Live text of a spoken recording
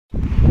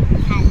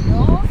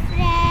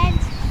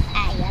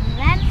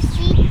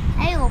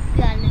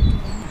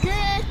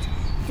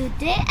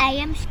Today I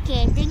am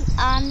skating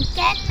on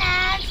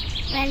Canal.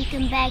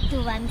 Welcome back to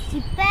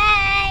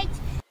VamsiBytes.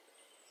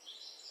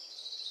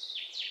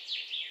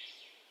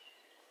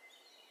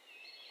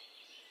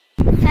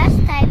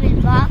 First I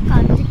will walk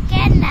on the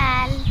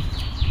canal.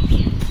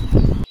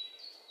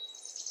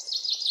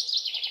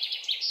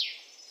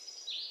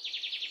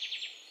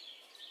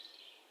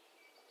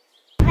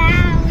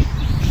 Wow,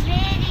 it's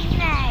very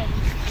nice.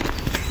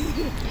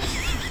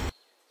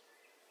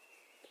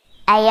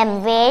 I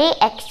am very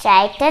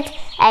excited.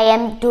 I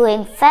am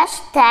doing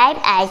first time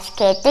ice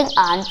skating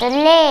on the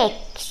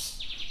lakes.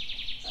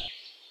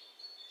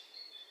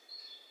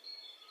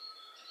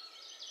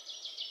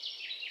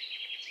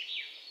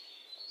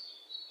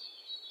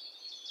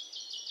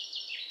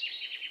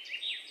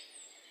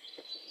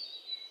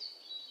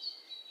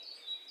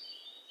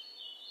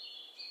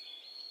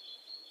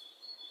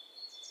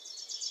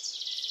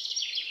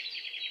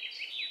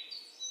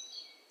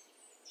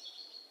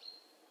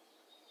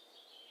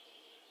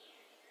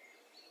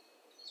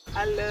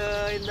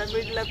 Hello, in the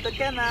middle of the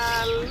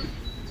canal.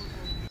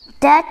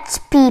 Dutch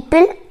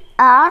people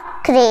are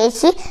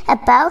crazy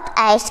about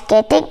ice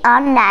skating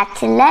on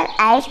natural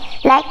ice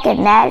like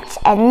canals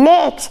and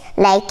lakes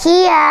like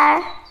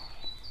here.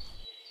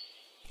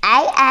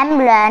 I am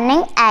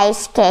learning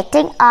ice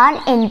skating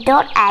on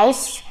indoor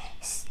ice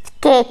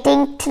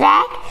skating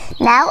track.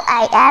 Now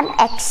I am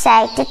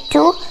excited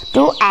to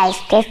do ice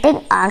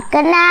skating on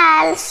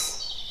canals.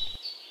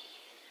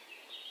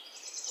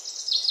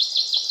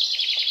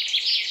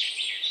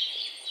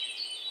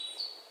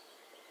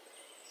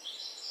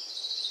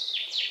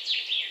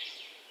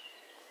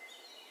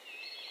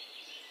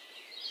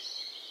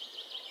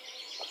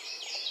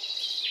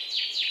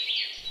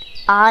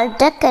 All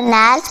the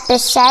canals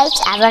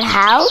besides our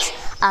house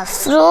are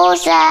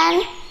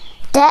frozen.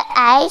 The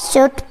ice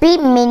should be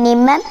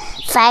minimum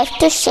 5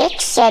 to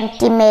 6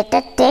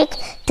 centimeter thick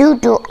to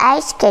do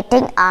ice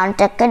skating on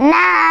the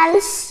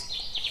canals.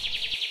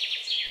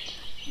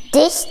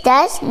 This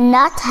does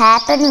not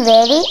happen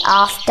very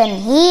often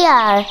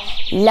here.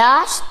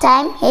 Last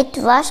time it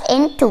was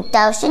in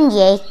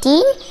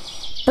 2018,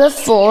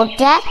 before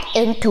that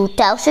in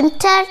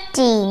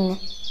 2013.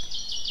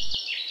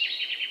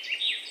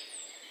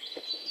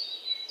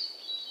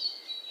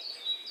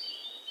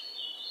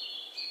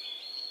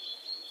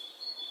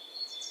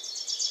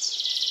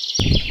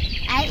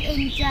 I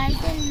enjoyed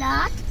a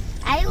lot.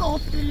 I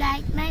hope you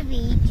like my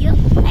video.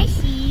 I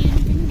see you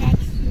in the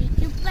next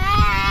video.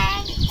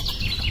 Bye!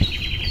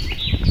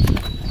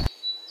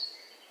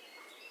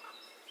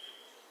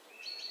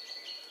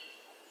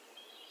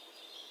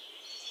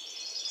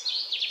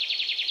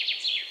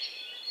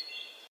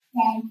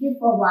 Thank you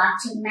for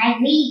watching my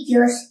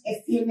videos.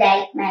 If you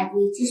like my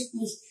videos,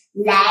 please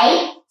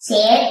like,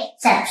 share,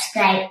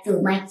 subscribe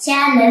to my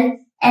channel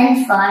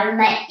and follow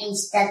my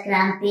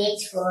Instagram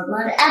page for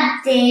more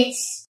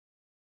updates.